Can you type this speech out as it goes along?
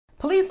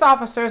Police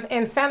officers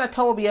in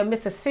Senatobia,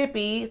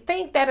 Mississippi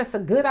think that it's a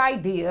good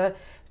idea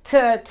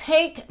to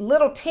take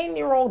little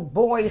 10-year-old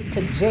boys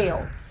to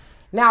jail.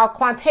 Now,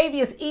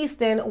 Quantavious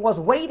Easton was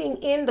waiting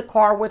in the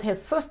car with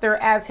his sister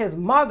as his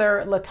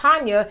mother,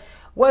 LaTanya,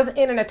 was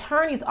in an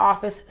attorney's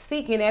office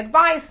seeking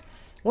advice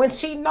when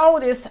she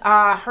noticed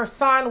her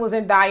son was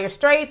in dire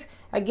straits.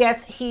 I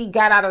guess he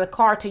got out of the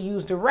car to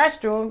use the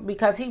restroom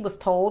because he was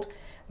told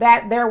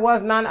that there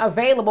was none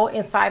available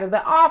inside of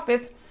the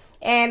office.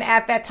 And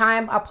at that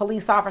time, a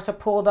police officer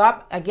pulled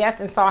up, I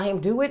guess, and saw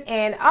him do it.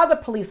 And other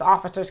police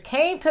officers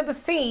came to the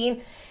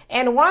scene,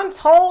 and one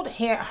told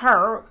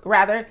her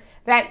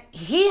that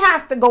he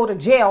has to go to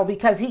jail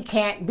because he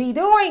can't be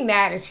doing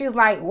that. And she was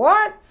like,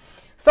 what?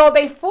 So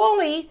they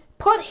fully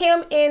put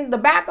him in the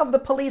back of the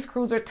police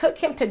cruiser, took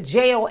him to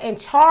jail, and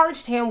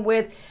charged him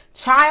with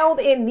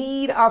child in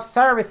need of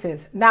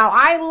services. Now,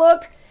 I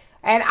looked,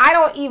 and I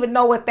don't even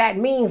know what that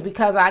means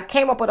because I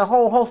came up with a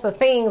whole host of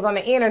things on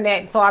the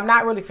internet. So I'm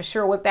not really for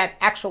sure what that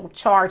actual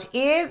charge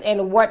is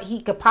and what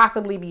he could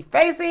possibly be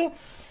facing.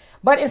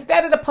 But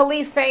instead of the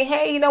police saying,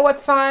 hey, you know what,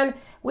 son,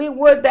 we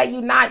would that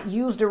you not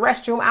use the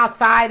restroom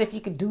outside if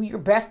you could do your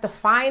best to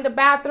find a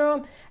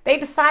bathroom, they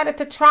decided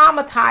to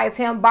traumatize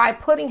him by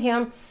putting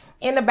him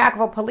in the back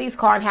of a police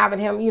car and having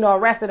him,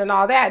 arrested and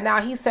all that.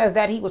 Now, he says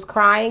that he was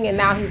crying and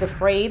now he's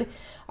afraid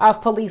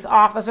of police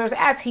officers,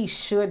 as he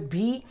should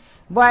be.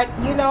 But,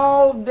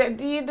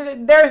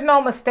 there's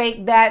no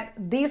mistake that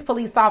these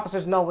police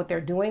officers know what they're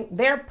doing.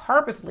 They're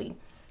purposely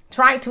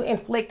trying to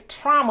inflict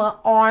trauma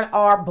on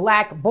our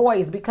black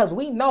boys because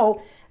we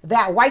know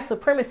that white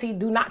supremacy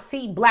do not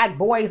see black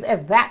boys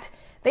as that.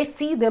 They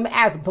see them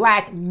as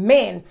black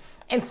men.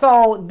 And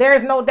so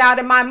there's no doubt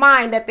in my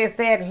mind that they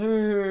said,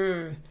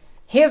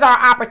 here's our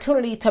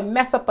opportunity to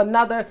mess up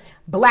another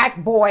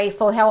black boy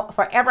so he'll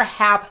forever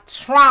have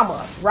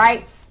trauma,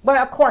 right? But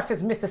of course,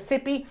 it's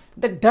Mississippi,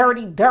 the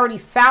dirty, dirty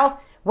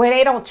South, where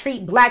they don't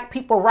treat black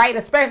people right.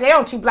 Especially, they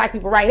don't treat black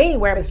people right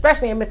anywhere, but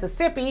especially in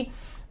Mississippi,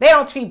 they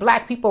don't treat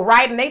black people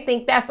right. And they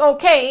think that's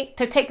okay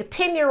to take a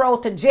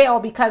 10-year-old to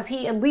jail because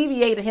he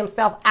alleviated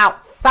himself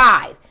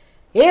outside.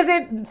 Is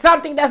it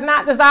something that's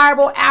not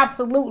desirable?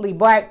 Absolutely.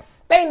 But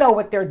they know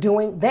what they're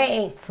doing. They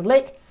ain't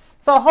slick.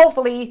 So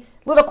hopefully,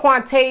 little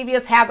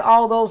Quantavious has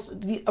all those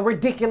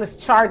ridiculous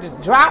charges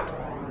dropped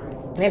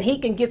and he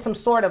can get some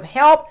sort of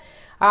help.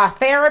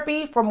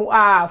 Therapy for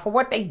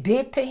what they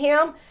did to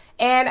him,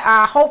 and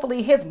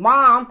hopefully his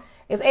mom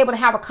is able to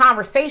have a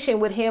conversation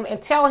with him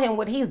and tell him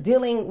what he's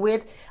dealing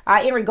with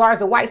in regards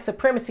to white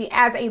supremacy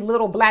as a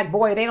little black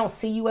boy. They don't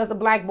see you as a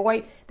black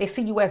boy. They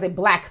see you as a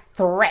black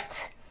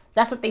threat.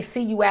 That's what they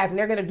see you as, and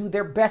they're going to do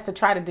their best to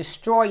try to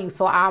destroy you.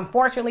 So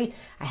unfortunately,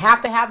 I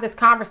have to have this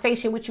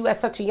conversation with you at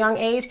such a young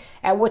age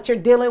at what you're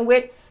dealing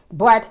with,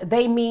 but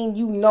they mean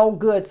you no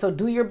good. So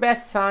do your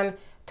best, son,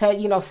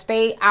 to,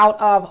 stay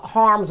out of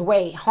harm's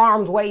way.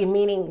 Harm's way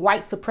meaning white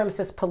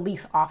supremacist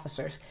police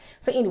officers.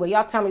 So anyway,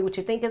 y'all tell me what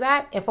you think of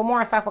that. And for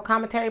more insightful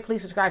commentary,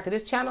 please subscribe to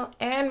this channel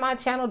and my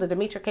channel, The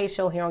Demetra K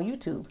Show, here on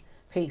YouTube.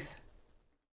 Peace.